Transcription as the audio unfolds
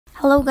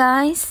Hello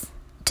guys!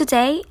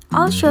 Today,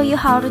 I'll show you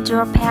how to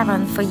draw a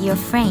pattern for your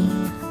frame.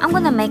 I'm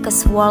gonna make a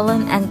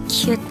swollen and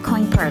cute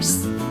coin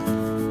purse.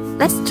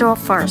 Let's draw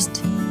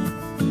first.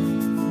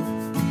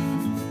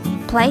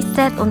 Place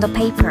that on the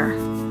paper.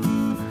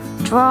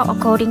 Draw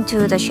according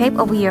to the shape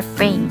of your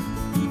frame.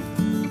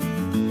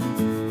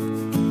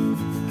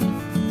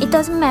 It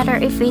doesn't matter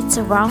if it's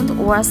a round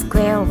or a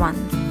square one.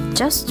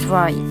 Just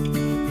draw it.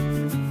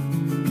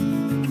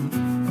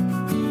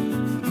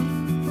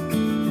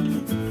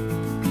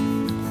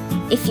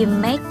 If you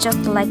make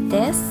just like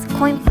this,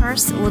 coin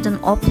purse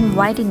wouldn't open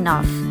wide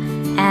enough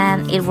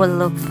and it will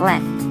look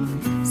flat.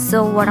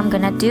 So what I'm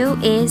gonna do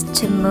is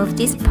to move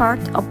this part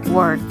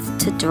upwards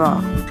to draw.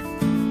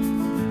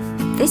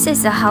 This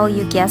is how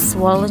you get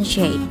swollen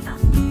shape.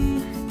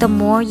 The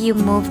more you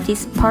move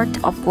this part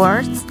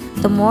upwards,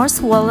 the more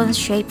swollen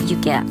shape you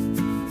get.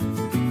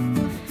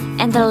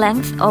 And the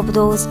length of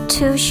those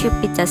two should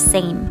be the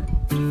same.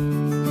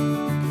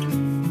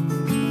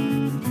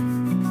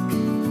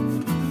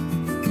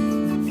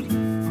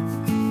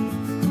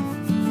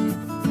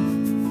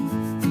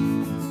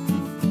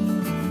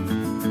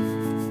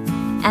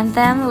 And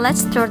then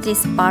let's draw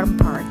this bottom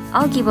part.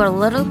 I'll give a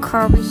little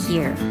curve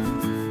here.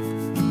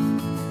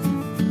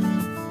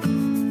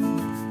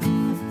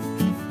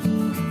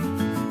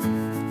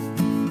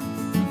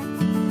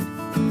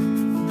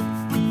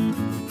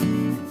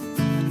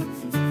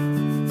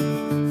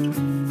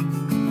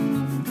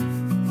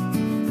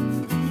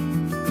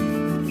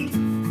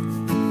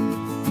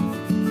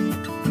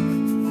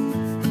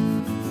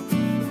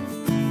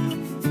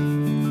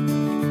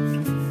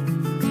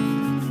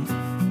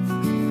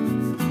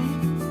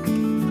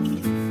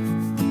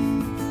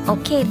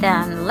 Okay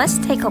then, let's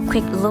take a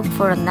quick look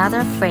for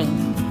another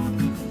frame.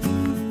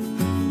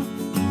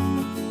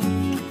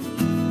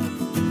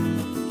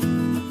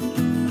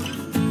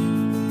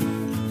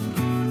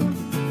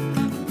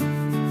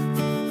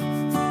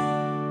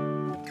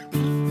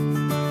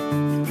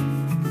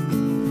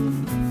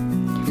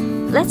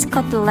 Let's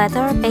cut the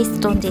leather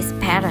based on this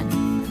pattern.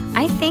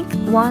 I think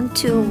 1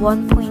 to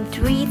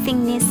 1.3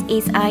 thickness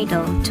is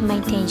ideal to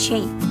maintain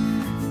shape,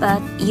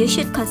 but you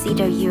should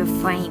consider your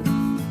frame.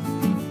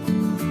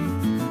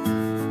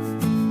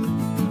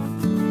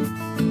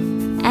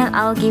 And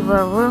I'll give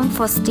a room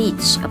for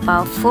stitch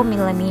about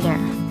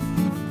 4mm.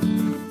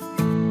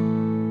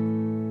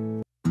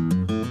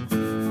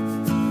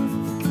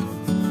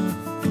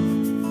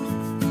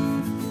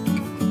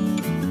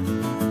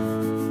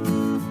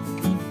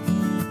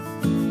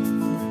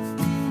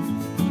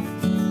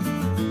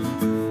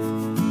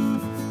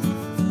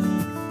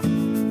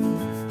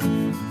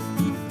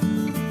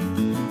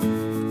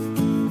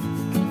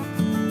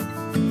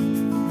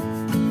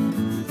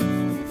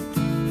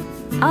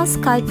 I'll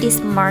skirt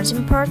this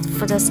margin part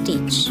for the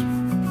stitch.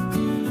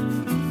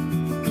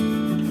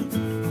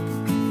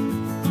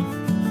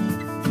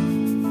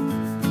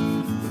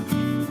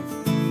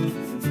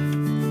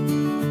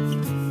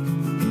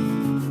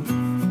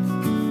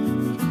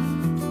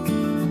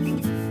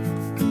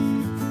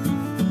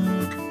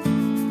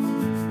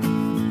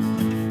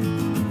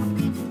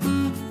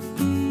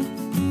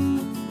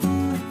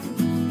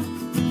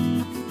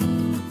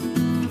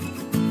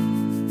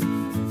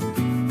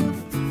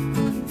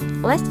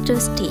 Let's do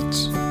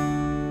stitch.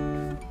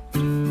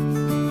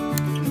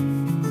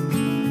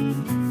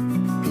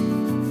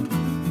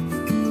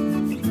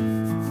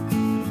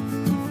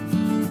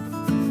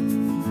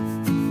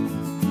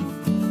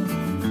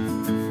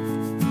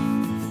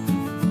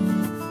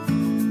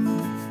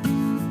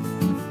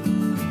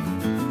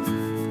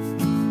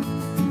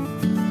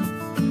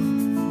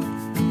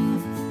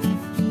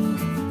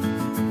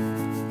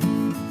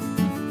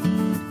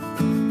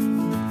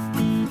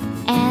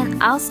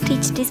 And I'll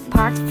stitch this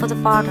part for the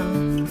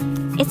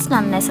bottom. It's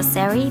not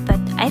necessary, but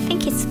I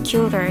think it's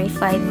cuter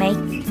if I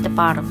make the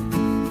bottom.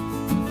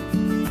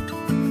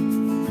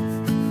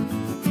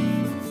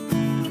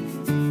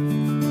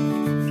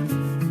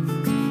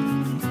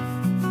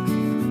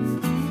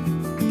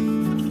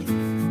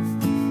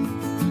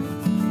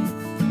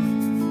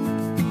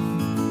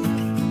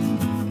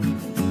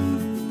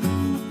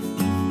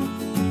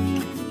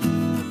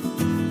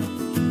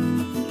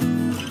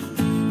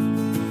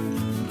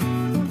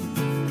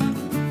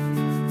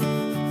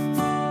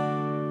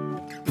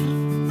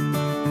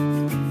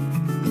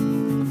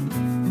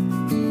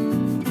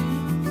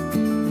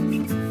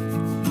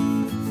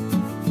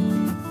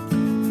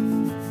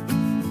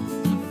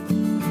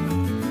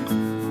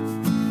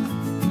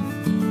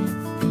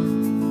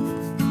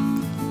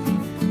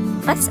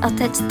 Let's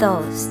attach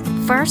those.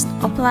 First,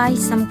 apply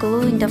some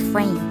glue in the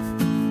frame.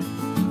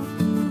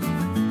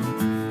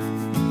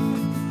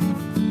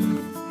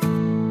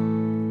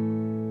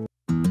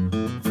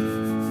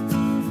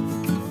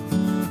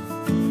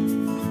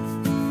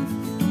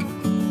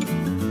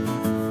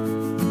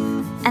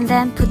 And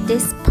then put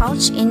this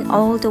pouch in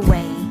all the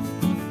way.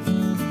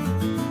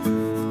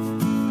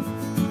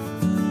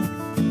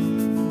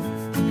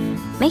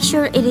 Make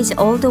sure it is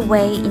all the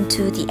way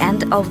into the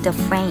end of the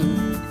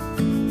frame.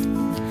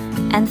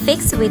 And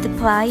fix with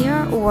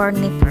plier or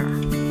nipper.